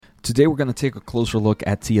Today we're going to take a closer look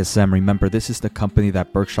at TSM. Remember, this is the company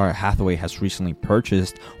that Berkshire Hathaway has recently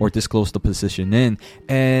purchased or disclosed the position in,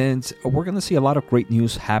 and we're going to see a lot of great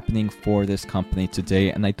news happening for this company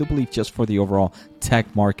today, and I do believe just for the overall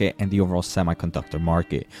tech market and the overall semiconductor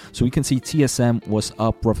market. So we can see TSM was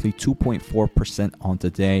up roughly 2.4% on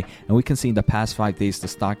today, and we can see in the past 5 days the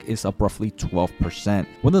stock is up roughly 12%.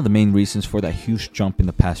 One of the main reasons for that huge jump in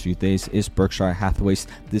the past few days is Berkshire Hathaway's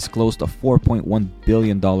disclosed a $4.1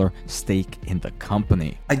 billion stake in the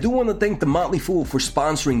company. I do want to thank The Motley Fool for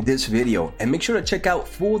sponsoring this video, and make sure to check out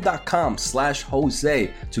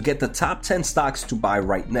fool.com/Jose to get the top 10 stocks to buy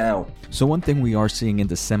right now. So one thing we are seeing in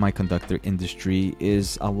the semiconductor industry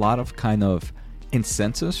is a lot of kind of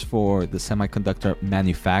incentives for the semiconductor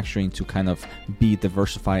manufacturing to kind of be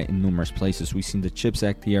diversified in numerous places. We've seen the CHIPS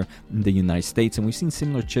Act here in the United States, and we've seen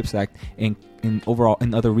similar CHIPS Act in overall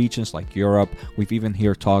in other regions like Europe. We've even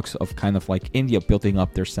heard talks of kind of like India building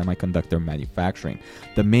up their semiconductor manufacturing.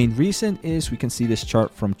 The main reason is we can see this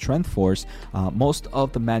chart from TrendForce. Most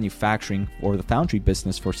of the manufacturing or the foundry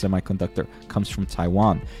business for semiconductor comes from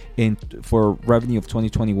Taiwan. For revenue of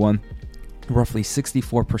 2021, roughly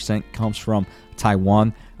 64% comes from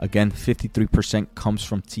Taiwan. Again, 53% comes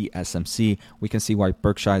from TSMC. We can see why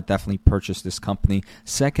Berkshire definitely purchased this company.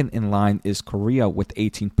 Second in line is Korea with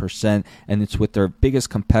 18%, and it's with their biggest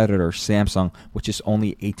competitor, Samsung, which is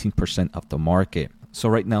only 18% of the market. So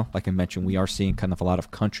right now, like I mentioned, we are seeing kind of a lot of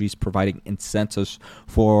countries providing incentives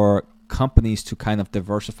for companies to kind of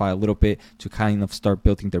diversify a little bit, to kind of start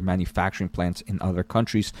building their manufacturing plants in other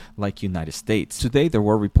countries like United States. Today, there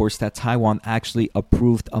were reports that Taiwan actually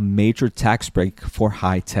approved a major tax break for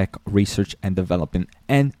high-tech research and development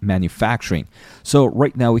and manufacturing. So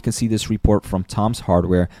right now, we can see this report from Tom's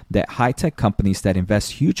Hardware that high-tech companies that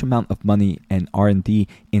invest huge amount of money and R&D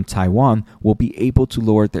in Taiwan will be able to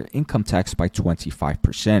lower their income tax by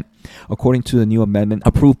 25%. According to the new amendment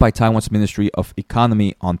approved by Taiwan's Ministry of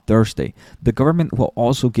Economy on Thursday, the government will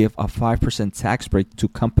also give a 5% tax break to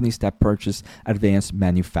companies that purchase advanced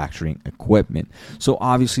manufacturing equipment. So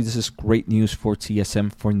obviously this is great news for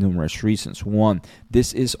TSM for numerous reasons. One,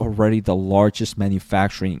 this is already the largest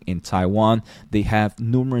manufacturing in Taiwan. They have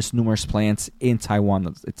numerous plants in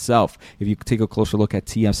Taiwan itself. If you take a closer look at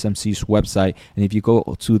TSMC's website, and if you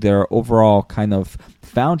go to their overall kind of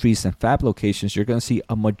foundries and fab locations, you're going to see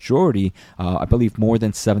a majority, I believe more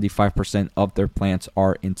than 75% of their plants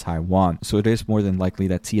are in Taiwan. So it is more than likely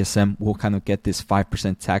that TSM will kind of get this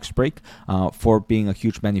 5% tax break for being a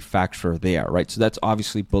huge manufacturer there, right? So that's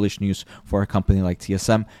obviously bullish news for a company like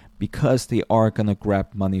TSM, because they are going to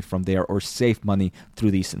grab money from there or save money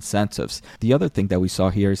through these incentives. The other thing that we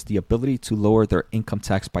saw here is the ability to lower their income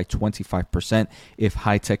tax by 25% if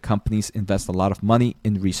high-tech companies invest a lot of money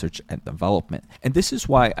in research and development. And this is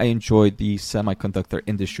why I enjoy the semiconductor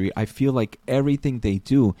industry. I feel like everything they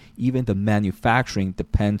do, even the manufacturing,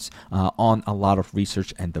 depends on a lot of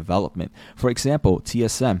research and development. For example,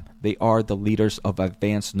 TSM, they are the leaders of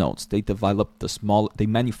advanced nodes. They they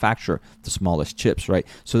manufacture the smallest chips, right?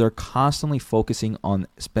 So they're constantly focusing on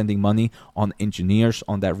spending money on engineers,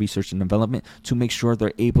 on that research and development to make sure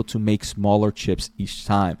they're able to make smaller chips each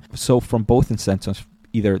time. So from both incentives,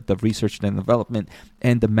 either the research and development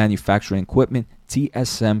and the manufacturing equipment,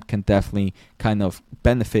 TSM can definitely kind of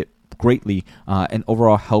benefit greatly and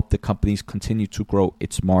overall help the companies continue to grow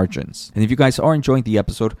its margins. And if you guys are enjoying the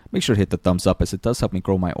episode, make sure to hit the thumbs up, as it does help me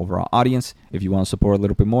grow my overall audience. If you want to support a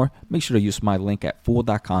little bit more, make sure to use my link at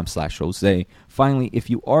fool.com/Jose. Finally, if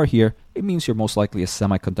you are here, it means you're most likely a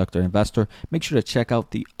semiconductor investor. Make sure to check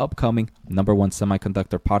out the upcoming #1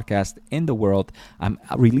 semiconductor podcast in the world. I'm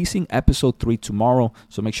releasing episode 3 tomorrow,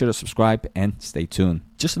 so make sure to subscribe and stay tuned.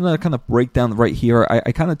 Just another kind of breakdown right here.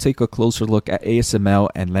 I kind of take a closer look at ASML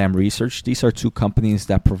and Lam Research. These are two companies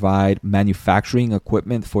that provide manufacturing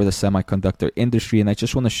equipment for the semiconductor industry, and I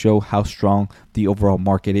just want to show how strong the overall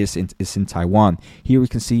market is in Taiwan. Here we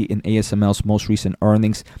can see in ASML's most recent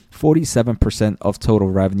earnings, 47% of total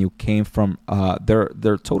revenue came from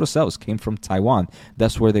their total sales came from Taiwan.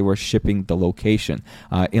 That's where they were shipping the location.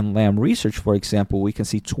 In Lam Research, for example, we can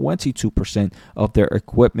see 22% of their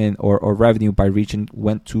equipment or revenue by region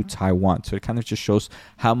went to Taiwan. So it kind of just shows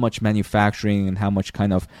how much manufacturing and how much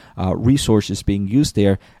kind of resources being used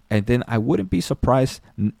there. And then I wouldn't be surprised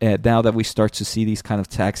now that we start to see these kind of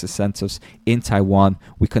tax incentives in Taiwan,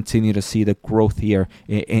 we continue to see the growth here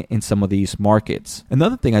in some of these markets.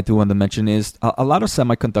 Another thing I do want to mention is a lot of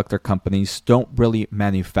semiconductor companies don't really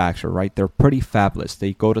manufacture, right? They're pretty fabless.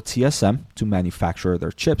 They go to TSM to manufacture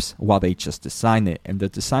their chips while they just design it. And the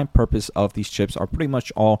design purpose of these chips are pretty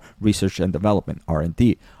much all research and development,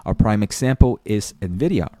 R&D. A prime example is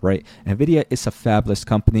NVIDIA, right? NVIDIA is a fabless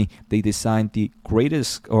company. They designed the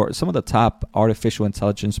greatest or some of the top artificial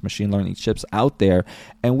intelligence machine learning chips out there.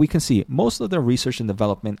 And we can see most of their research and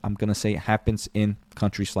development, I'm going to say, happens in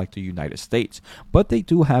countries like the United States. But they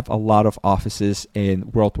do have a lot of offices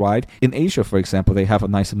worldwide. In Asia, for example, they have a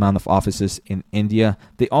nice amount of offices in India.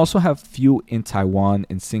 They also have few in Taiwan,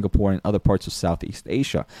 in Singapore, and other parts of Southeast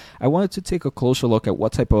Asia. I wanted to take a closer look at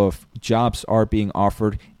what type of jobs are being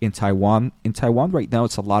offered in Taiwan. In Taiwan right now,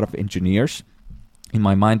 it's a lot of engineers. In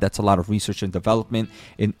my mind, that's a lot of research and development.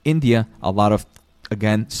 In India, a lot of,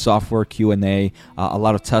 again, software Q&A, a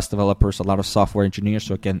lot of test developers, a lot of software engineers.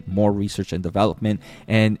 So again, more research and development.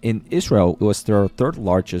 And in Israel, it was their third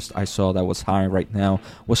largest I saw that was hiring right now,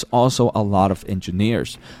 was also a lot of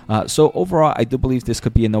engineers. So overall, I do believe this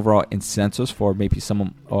could be an overall incentive for maybe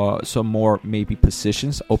some more maybe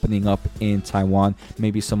positions opening up in Taiwan,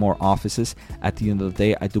 maybe some more offices. At the end of the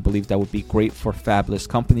day, I do believe that would be great for fabless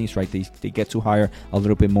companies, right? They get to hire a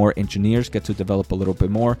little bit more engineers, get to develop a little bit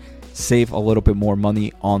more, save a little bit more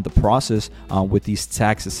money on the process with these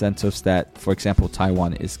tax incentives that, for example,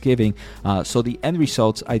 Taiwan is giving. So the end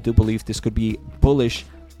results, I do believe this could be bullish,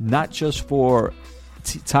 not just for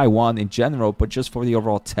Taiwan in general, but just for the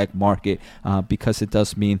overall tech market, because it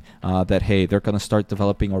does mean that, hey, they're going to start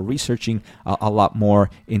developing or researching a lot more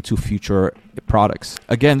into future products.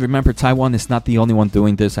 Again, remember, Taiwan is not the only one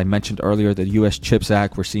doing this. I mentioned earlier the US CHIPS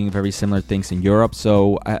Act. We're seeing very similar things in Europe.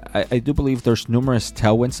 So I do believe there's numerous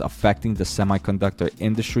tailwinds affecting the semiconductor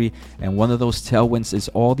industry. And one of those tailwinds is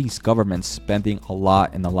all these governments spending a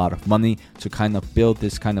lot of money to kind of build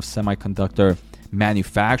this kind of semiconductor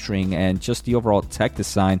manufacturing and just the overall tech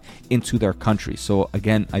design into their country. So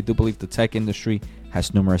again, I do believe the tech industry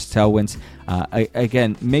has numerous tailwinds.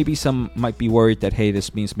 Again, maybe some might be worried that, hey,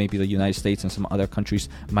 this means maybe the United States and some other countries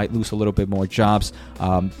might lose a little bit more jobs.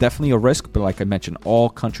 Definitely a risk, but like I mentioned, all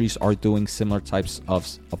countries are doing similar types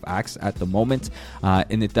of acts at the moment,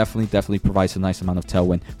 and it definitely provides a nice amount of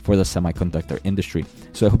tailwind for the semiconductor industry.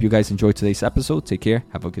 So I hope you guys enjoyed today's episode. Take care,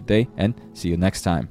 have a good day, and see you next time.